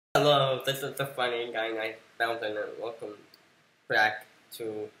Hello, this is the funny guy 9000 and welcome back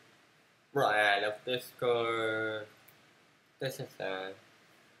to Bride of Discord. This is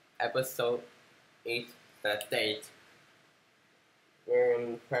episode 8, the date. We're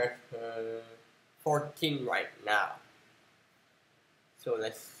in part 14 right now. So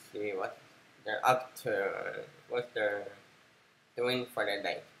let's see what they're up to, what they're doing for the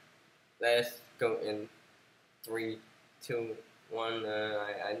day. Let's go in 3, 2, 1.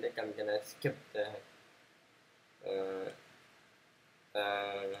 I think I'm gonna skip the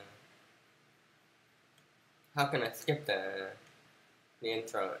how can I skip the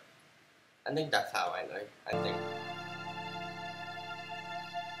intro? I think that's how I like. I think.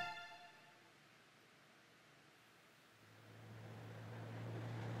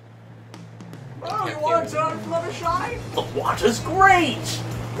 Oh, you want some Fluttershy? The water's great!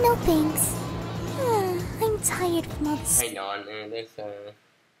 No thanks. I'm tired from all this. Hang on, there's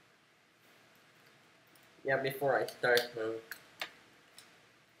yeah, before I start,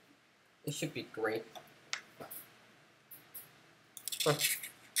 it should be great.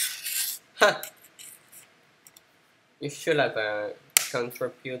 Huh. You should have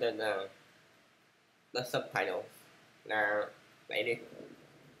contributed the subtitles. Now, lady.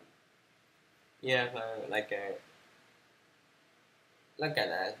 You have like a look at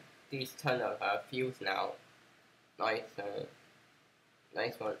that. These ton of views now. Nice,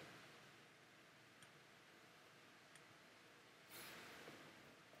 nice one.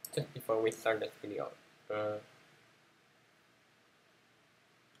 Just before we start this video,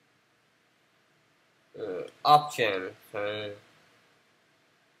 options.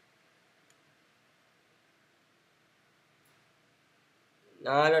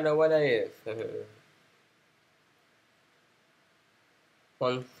 No, I don't know what that is.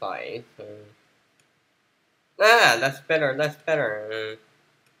 One size. That's better. That's better.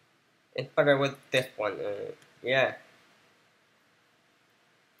 It's better with this one. Yeah.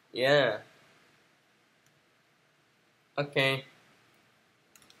 Yeah. Okay.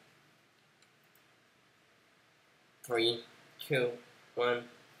 3, 2, 1,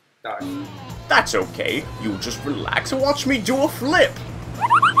 start. That's okay. You just relax and watch me do a flip.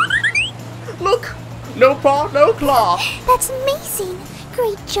 Look! No paw, no claw. That's amazing.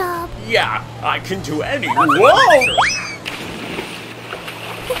 Great job. Yeah, I can do any. Whoa!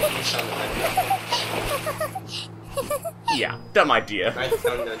 Yeah, dumb idea. Nice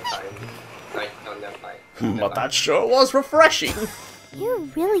sound that time. Nice sound that time. But that sure was refreshing. You're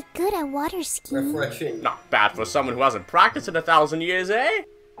really good at water skiing. Refreshing. Not bad for someone who hasn't practiced in 1,000 years, eh?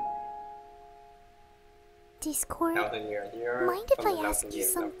 Discord, 1,000 years. mind if I ask you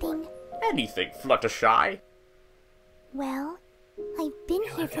something? Anything, Fluttershy. Well, I've been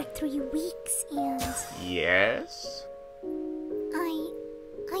here for 3 weeks and Yes?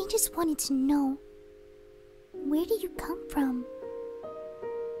 I just wanted to know, where do you come from?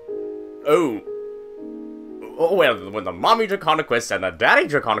 Oh, well, when the mommy Draconequus and the daddy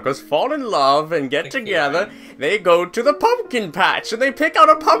Draconequus fall in love and get together, they go to the pumpkin patch and they pick out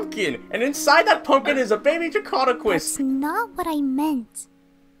a pumpkin, and inside that pumpkin is a baby Draconequus. That's not what I meant.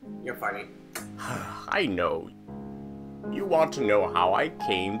 You're funny. I know. You want to know how I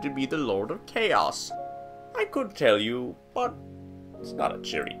came to be the Lord of Chaos. I could tell you, but it's not a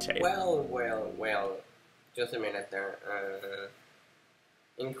cheery tale. Well. Just a minute there.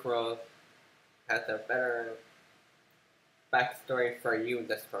 Incro has a better backstory for you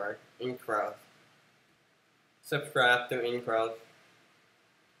this part. Incro. Subscribe to Incro.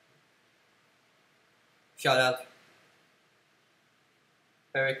 Shut up.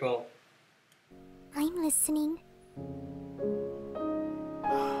 Very cool. I'm listening.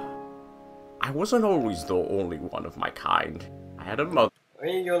 I wasn't always the only one of my kind. I had a mother.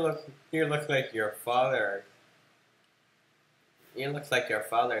 You look like your father. You look like your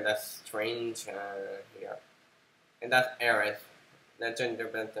father. That's strange here. And that's Aerith, the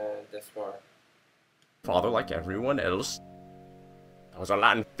gingerbread Discord. Father like everyone else. There was a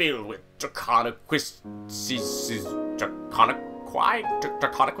land filled with Draconequus,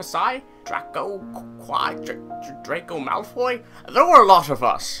 Draconequisi, Draco Malfoy. There were a lot of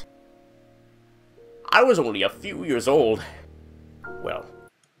us. I was only a few years old. Well,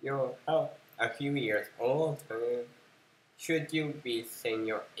 You're a few years old. Should you be saying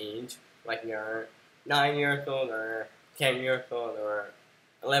your age? Like you're 9 years old or 10 years old or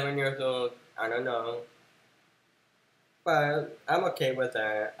 11 years old? I don't know. But I'm okay with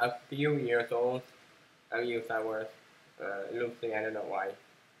a few years old. I'll use that word loosely. I don't know why.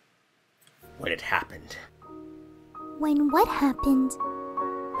 when it happened. When what happened?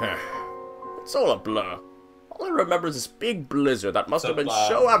 It's all a blur. All I remember is this big blizzard that must have been Supply.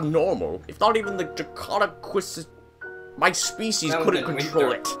 so abnormal, if not even the Draconoquist, my species That was couldn't in control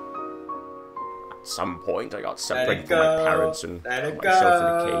winter. it. At some point, I got Let separated it from my go. parents and Let put it myself in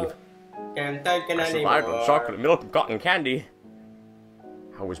a go. cave. Can't take it I survived on anymore. chocolate milk and cotton candy.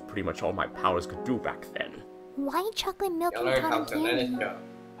 That was pretty much all my powers could do back then. Why chocolate milk You and learn how cotton to let it candy? go.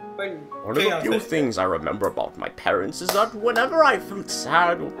 But One of the chaos few is- things I remember about my parents is that whenever I felt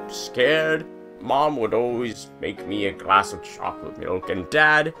sad or scared, Mom would always make me a glass of chocolate milk, and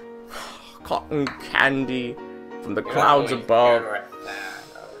Dad, cotton candy from the You're not clouds only above. scared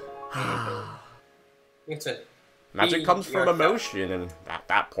or sad, You just Magic be comes from yourself. emotion, and at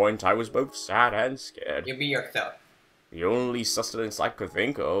that point I was both sad and scared. You be yourself. The only sustenance I could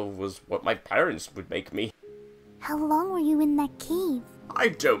think of was what my parents would make me. How long were you in that cave? I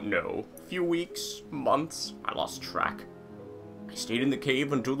don't know. A few weeks, months, I lost track. I stayed in the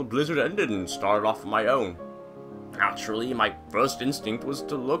cave until the blizzard ended and started off on my own. Naturally, my first instinct was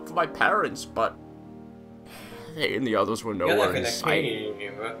to look for my parents, but they and the others were You nowhere live in in a sight.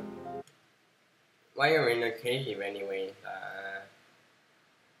 cave. Why are you in a cave anyway?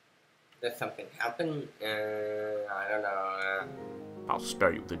 Did something happen? I don't know. I'll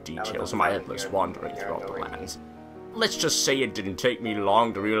spare you the was details a of my fun endless year. wandering You're throughout the going. lands. Let's just say it didn't take me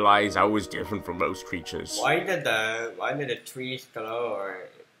long to realize I was different from most creatures. Why did the trees glow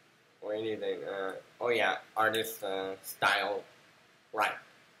or anything? Oh yeah, artist style, right?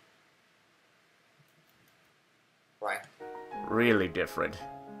 Right. Really different.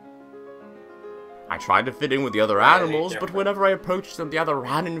 I tried to fit in with the other Really animals, but different. whenever I approached them, they either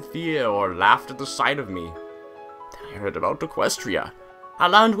ran in fear or laughed at the sight of me. Then I heard about Equestria, a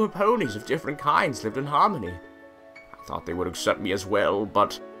land where ponies of different kinds lived in harmony. I thought they would accept me as well,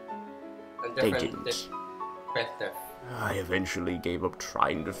 but A they different didn't. perspective. I eventually gave up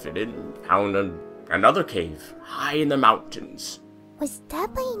trying to fit in and found another cave, high in the mountains. Was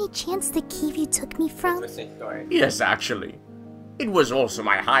that by any chance the cave you took me from? Interesting story. Yes, actually. It was also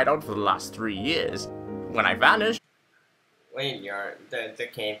my hideout for the last 3 years. When I vanished, Wait, the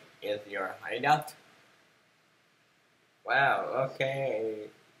cave is your hideout? Wow. Okay.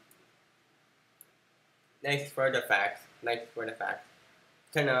 Thanks for the facts.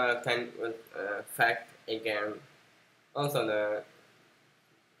 10 out of 10 with fact again. Also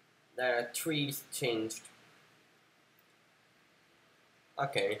the trees changed.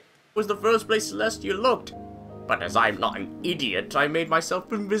 Okay. was the first place Celestia looked. But as I'm not an idiot, I made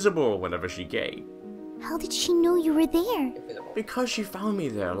myself invisible whenever she came. How did she know you were there? Invisible. Because she found me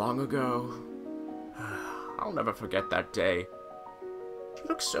there long ago. I'll never forget that day. She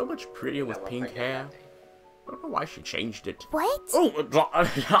looked so much prettier with Never pink forget hair. that day. I don't know why she changed it. What? Oh,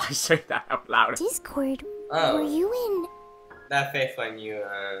 I say that out loud. Discord? Oh. Were you in? That face when you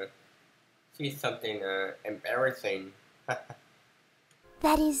see something embarrassing.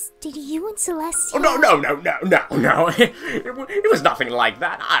 That is, did you and Celestia? Oh, no. It was nothing like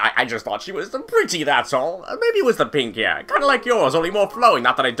that. I just thought she was pretty, that's all. Maybe it was the pink hair. Kind of like yours, only more flowing.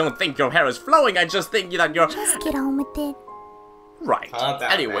 Not that I don't think your hair is flowing, I just think that you're... Just get on with it. Right. Calm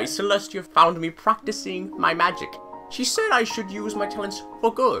down, Anyway, man. Celestia found me practicing my magic. She said I should use my talents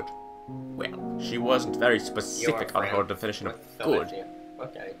for good. Well, she wasn't very specific on her definition of good.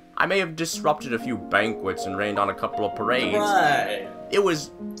 Okay. I may have disrupted a few banquets and rained on a couple of parades. Right. It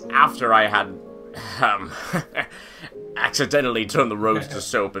was after I had, accidentally turned the rose to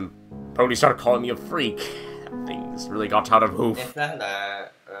soap and Pony started calling me a freak. Things really got out of hoof. Is that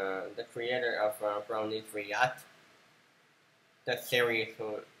the creator of Brownie's React? The series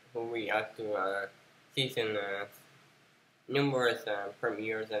who react to season numerous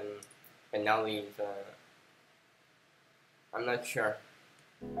premieres and finales. I'm not sure.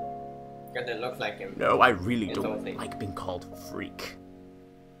 Because it looks like him. No, I really It's don't something. like being called freak.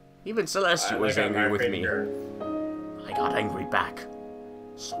 Even Celestia was angry with me. I got angry back.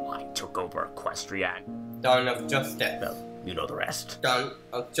 So I took over Equestria. Dawn of Justice. Well, you know the rest. Dawn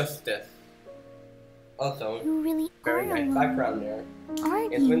of Justice. Also, You really very are nice alone, background there.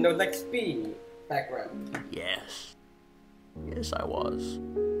 aren't It's you? Windows XP background. Yes. Yes, I was.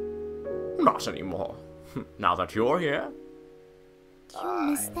 Not anymore. Now that you're here, Do you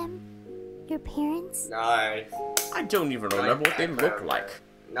miss them? Your parents? Nice. I don't even remember what they looked like.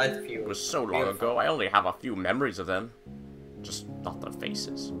 Nice view. It was so long ago, I only have a few memories of them. Just not their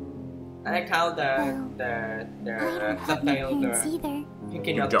faces. I like how the I don't have my subtitles parents are either.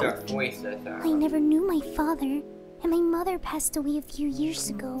 picking You up their don't. voices. I never knew my father, and my mother passed away a few years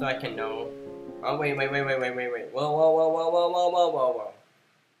So ago. I can know. Oh wait. Whoa.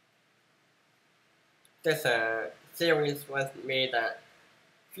 This series was made a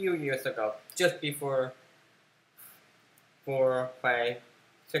few years ago, just before 4, 5,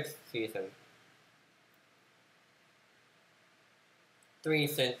 6 seasons. 3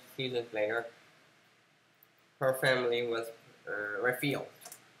 seasons later, her family was revealed.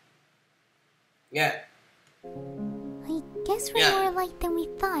 Yeah. I guess we're more alike than we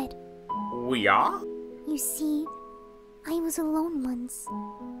thought. We are? You see, I was alone once.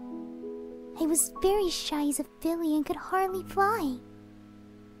 I was very shy as a filly and could hardly fly.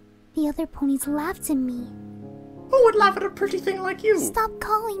 The other ponies laughed at me. Who would laugh at a pretty thing like you? Stop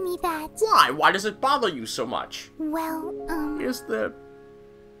calling me that. Why? Why does it bother you so much? Well, Is there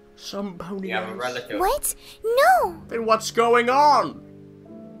some pony You have a else? relative. what? No! Then what's going on?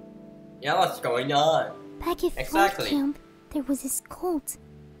 Yeah, what's going on? Back at Exactly. fall camp, there was this colt.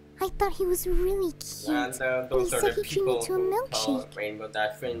 I thought he was really cute. And those he are said the he treated me people to a who call milkshake. Rainbow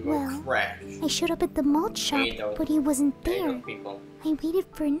Dash Rainbow Well, Crash. I showed up at the malt shop, Hey, those- but he wasn't Hey, there. those people. I waited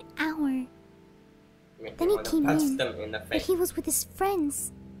for an hour, Make Then me he wanna came punch in, them in the but face. he was with his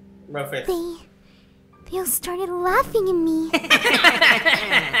friends. Rufus. They all started laughing at me.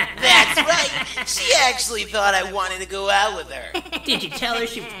 That's right. She actually thought I wanted to go out with her. Did you tell her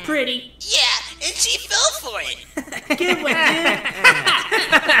she was pretty? Yeah, and she fell for it. Good one,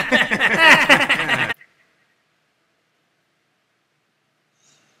 dude.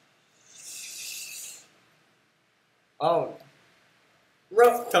 Oh,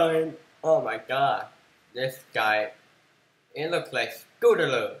 rough time. Oh my god. This guy, it looks like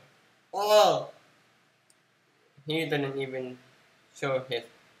Scootaloo. Oh, he didn't even show his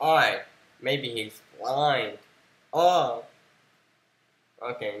eye. Maybe he's blind. Oh,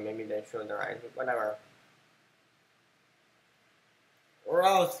 okay, maybe they showed their eyes. Whatever.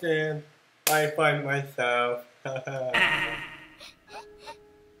 Roasted. I find myself.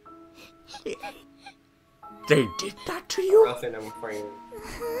 They did that to you? Roasted, I'm afraid.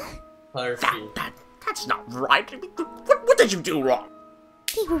 Hershey. That's not right. What did you do wrong?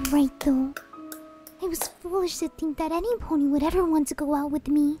 They were right, though. I was foolish to think that any pony would ever want to go out with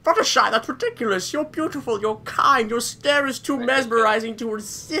me. Fluttershy, that's ridiculous. You're beautiful, you're kind, your stare is too mesmerizing to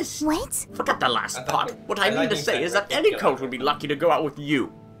resist. What? Forget the last I part. thought you- What I I mean like to you say said is that any ridiculous. coach would be lucky to go out with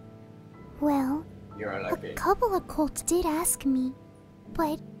you. Well, You're a lucky. couple of colts did ask me.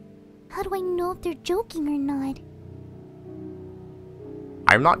 But how do I know if they're joking or not?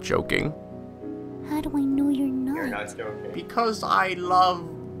 I'm not joking. How do I know you're You're not? not joking. Because I love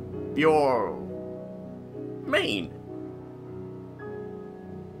your mane.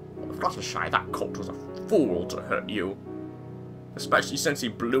 Fluttershy, that colt was a fool to hurt you. Especially since he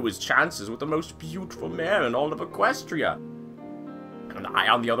blew his chances with the most beautiful mare in all of Equestria. And I,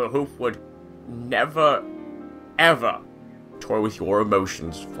 on the other hoof, would never, ever toy with your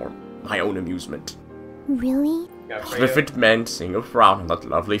emotions for my own amusement. Really? Got What if it meant seeing a frown on that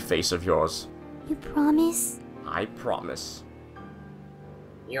lovely face of yours? You promise? I promise.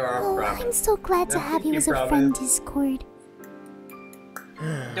 You're a Oh, I'm promise. so glad to The have you pinky as a promise. friend, Discord.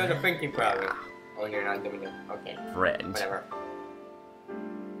 Do the pinky promise. Oh, you're not doing it. Okay, Friend. whatever.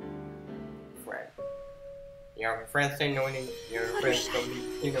 Friend. Your friends say no, your friends don't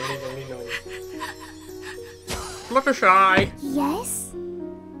you know. Fluttershy! Yes?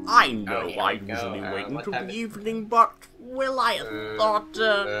 I know here I we go. usually wait What until happened? the evening, but, well, I thought,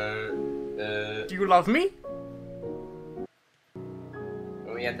 do you love me?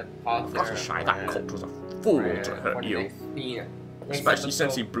 We had to pause there. Fluttershy, that colt was a fool to hurt you. Especially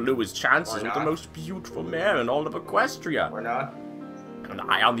since he blew his chances Or with the not. most beautiful mare in all of Equestria. Or not. And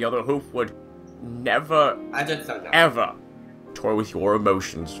I, on the other hoof, would never, I just don't know. ever toy with your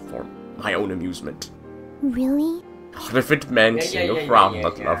emotions for my own amusement. Really? What if it meant Yeah, seeing yeah, a frown yeah,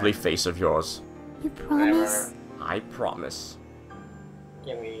 on that yeah. lovely face of yours? You promise? I promise.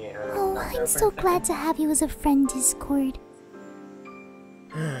 Can we, Oh, stop I'm there for so a glad to have you as a friend, Discord.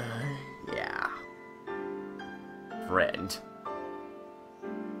 Yeah. Friend.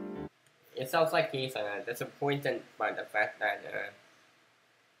 It sounds like he's disappointed by the fact that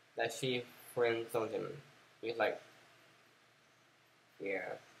that she friend-zoned him. He's like,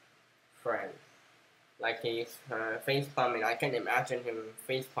 yeah, friend. Like he's face palming. I can imagine him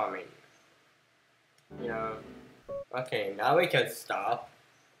face palming. You know. Okay, now we can stop.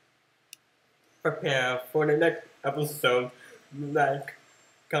 Prepare for the next episode. Like,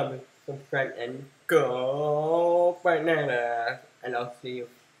 comment, subscribe, and go banana. And I'll see you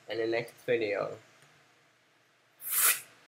in the next video.